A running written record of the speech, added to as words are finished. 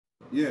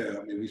Yeah,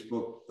 I mean, we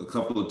spoke a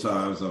couple of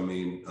times. I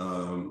mean,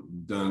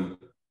 done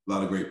a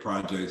lot of great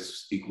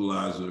projects,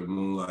 Equalizer,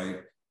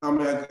 Moonlight. I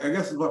mean, I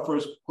guess it's my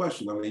first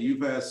question. I mean,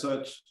 you've had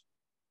such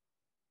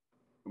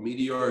a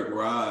meteoric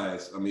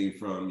rise. I mean,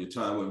 from your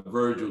time with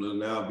Virgil to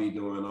now be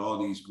doing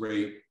all these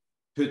great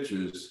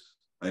pictures.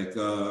 Like,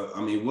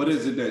 I mean, what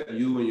is it that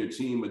you and your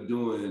team are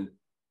doing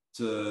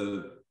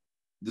to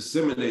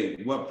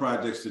disseminate what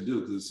projects to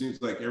do? Because it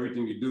seems like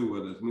everything you do,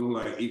 whether it's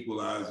Moonlight,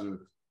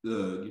 Equalizer,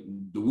 the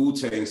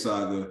Wu-Tang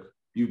saga,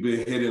 you've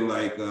been hitting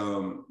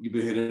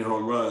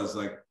home runs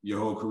like your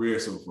whole career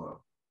so far.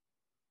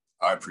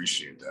 I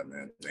appreciate that,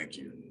 man. Thank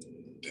you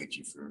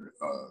for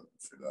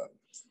that.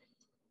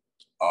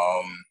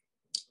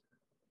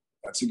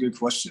 That's a good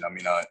question. I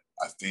mean, I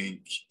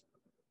think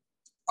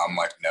I'm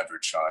like never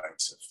trying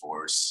to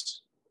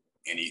force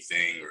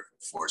anything or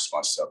force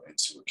myself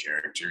into a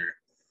character.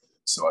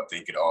 So I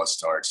think it all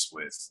starts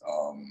with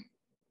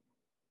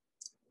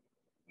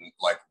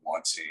like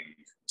wanting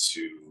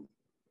to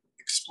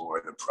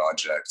explore the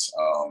project.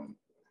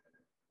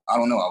 I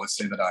don't know. I would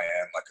say that I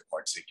am like a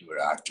particular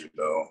actor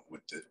though,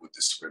 with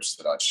the scripts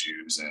that I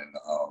choose and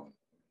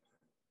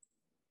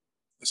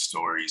the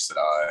stories that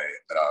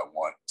I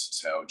want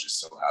to tell just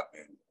so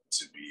happen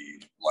to be,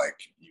 like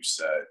you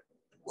said,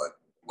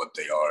 what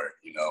they are,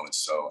 you know. And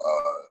so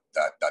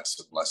that's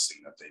a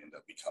blessing that they end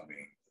up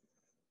becoming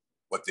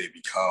what they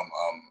become.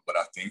 But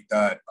I think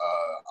that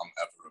I'm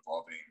ever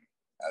evolving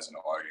as an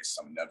artist.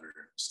 I'm never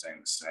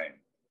staying the same.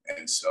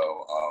 And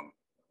so,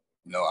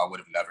 no, I would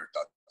have never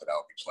thought that I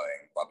would be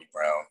playing Bobby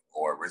Brown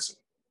or RZA.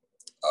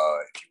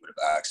 If you would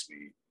have asked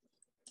me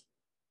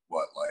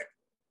what, like,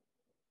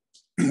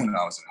 when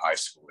I was in high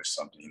school or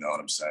something, you know what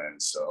I'm saying?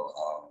 So,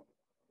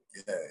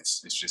 yeah,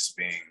 it's just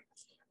being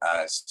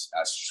as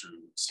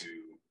true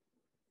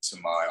to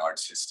my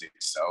artistic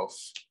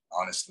self,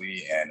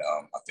 honestly. And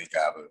I think I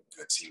have a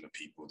good team of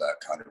people that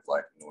kind of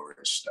like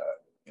nourish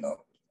that, you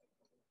know?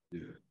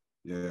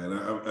 Yeah,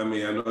 and I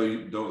mean, I know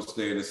you don't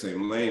stay in the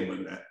same lane,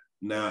 but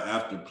now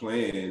after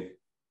playing,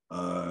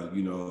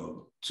 you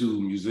know,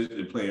 two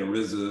musicians, playing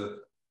RZA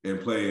and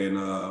playing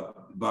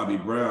Bobby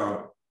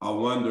Brown, I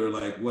wonder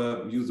like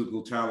what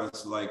musical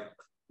talents like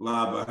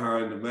lie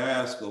behind the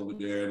mask over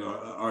there, and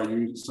are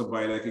you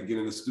somebody that could get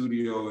in the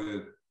studio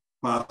and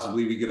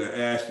possibly we get an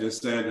Ashton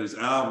Sanders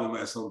album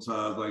at some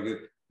times? Like,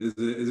 is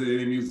there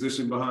any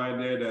musician behind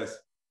there that's?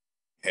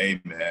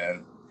 Hey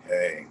man,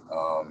 hey,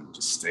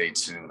 just stay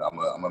tuned.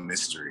 I'm a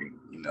mystery,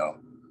 you know.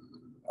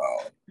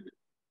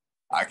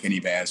 I can't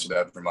even answer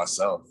that for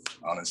myself,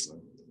 honestly.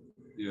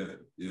 Yeah.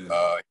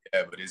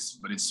 Yeah, but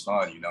it's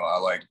fun, you know. I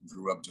like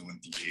grew up doing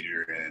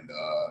theater and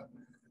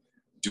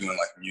doing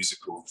like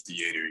musical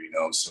theater, you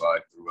know. So I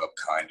grew up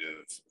kind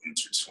of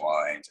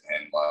intertwined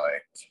and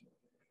like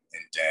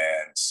in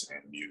dance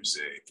and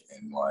music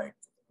and like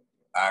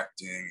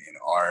acting and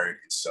art,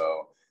 and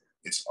so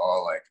it's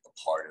all like a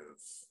part of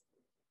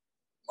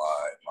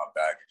my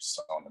baggage, it's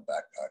on the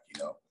backpack, you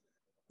know.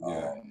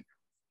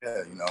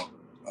 Yeah, you know,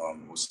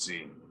 we'll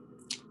see.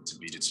 To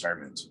be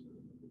determined.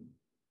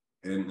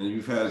 And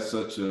you've had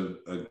such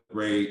a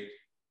great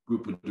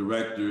group of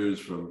directors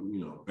from, you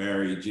know,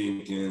 Barry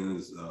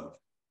Jenkins,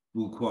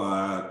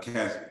 Fuqua,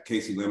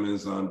 Kasi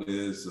Lemmons on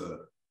this,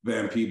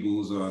 Van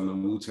Peebles on the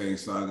Wu-Tang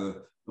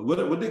saga. But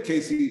what did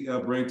Kasi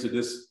bring to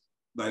this?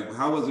 Like,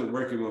 how was it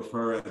working with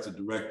her as a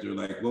director?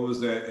 Like, what was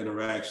that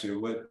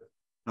interaction?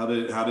 How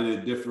did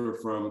it differ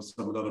from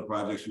some of the other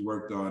projects you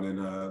worked on?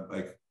 And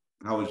like,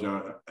 how was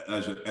y'all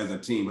as a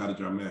team? How did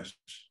y'all mesh?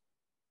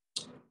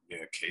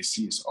 Yeah,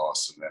 Kasi is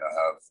awesome, man. I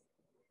have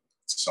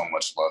so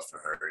much love for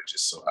her.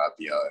 Just so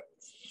happy I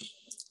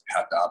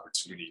had the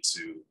opportunity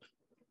to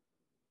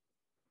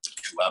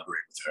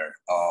collaborate with her.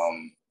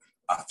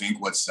 I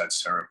think what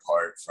sets her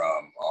apart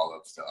from all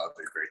of the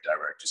other great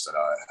directors that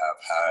I have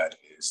had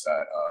is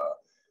that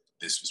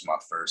this was my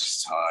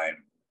first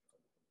time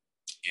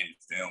in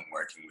film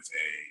working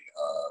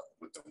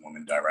with a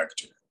woman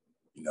director,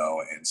 you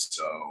know, and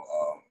so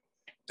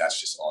that's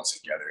just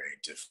altogether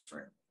a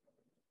different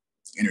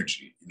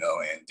energy, you know.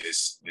 And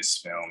this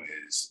film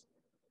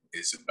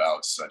is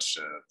about such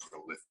a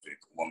prolific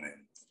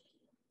woman,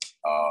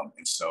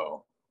 and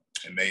so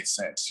it made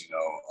sense, you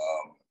know.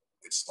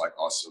 It's like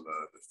also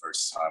the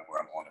first time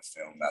where I'm on a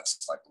film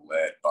that's like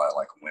led by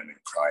like women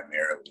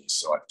primarily,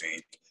 so I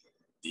think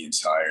the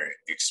entire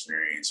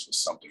experience was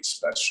something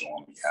special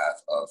on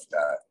behalf of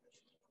that.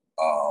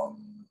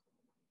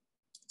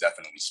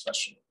 Definitely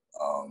special.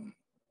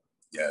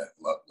 Yeah,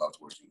 loved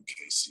working with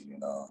Kasi,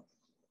 and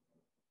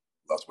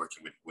loved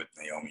working with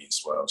Naomi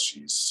as well.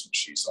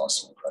 She's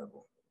also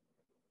incredible.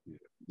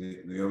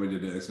 Yeah, Naomi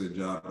did an excellent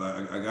job.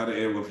 I got to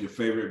end with your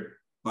favorite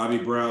Bobby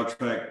Brown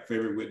track,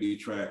 favorite Whitney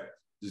track.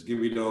 Just give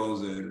me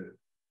those, and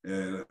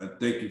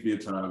thank you for your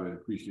time and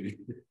appreciate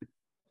it.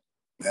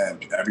 Man,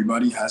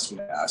 everybody has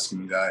been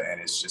asking me that, and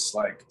it's just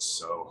like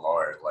so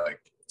hard. Like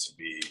to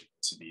be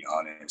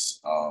honest,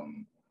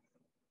 I'm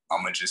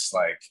gonna just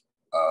like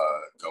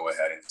go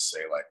ahead and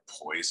say like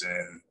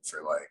Poison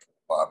for like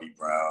Bobby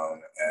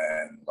Brown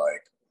and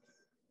like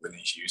Whitney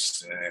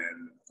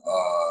Houston.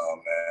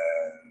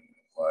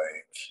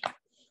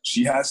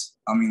 She has,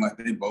 I mean, like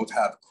they both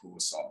have cool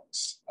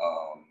songs.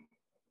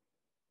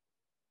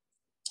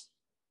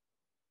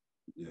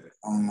 Yeah.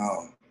 I don't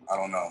know.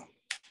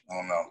 All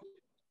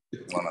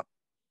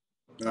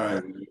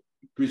right.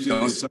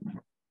 Appreciate it.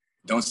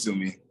 Don't sue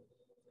me.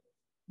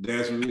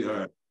 Dance with me? All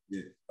right.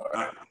 Yeah.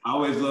 I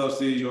always love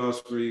seeing you on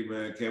screen,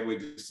 man. Can't wait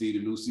to see the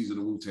new season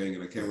of Wu-Tang,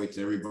 and I can't wait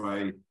till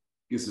everybody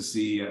gets to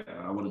see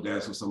I Want to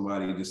Dance with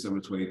Somebody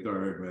December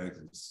 23rd, man.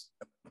 It's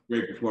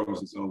great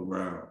performances all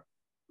around.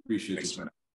 Appreciate it.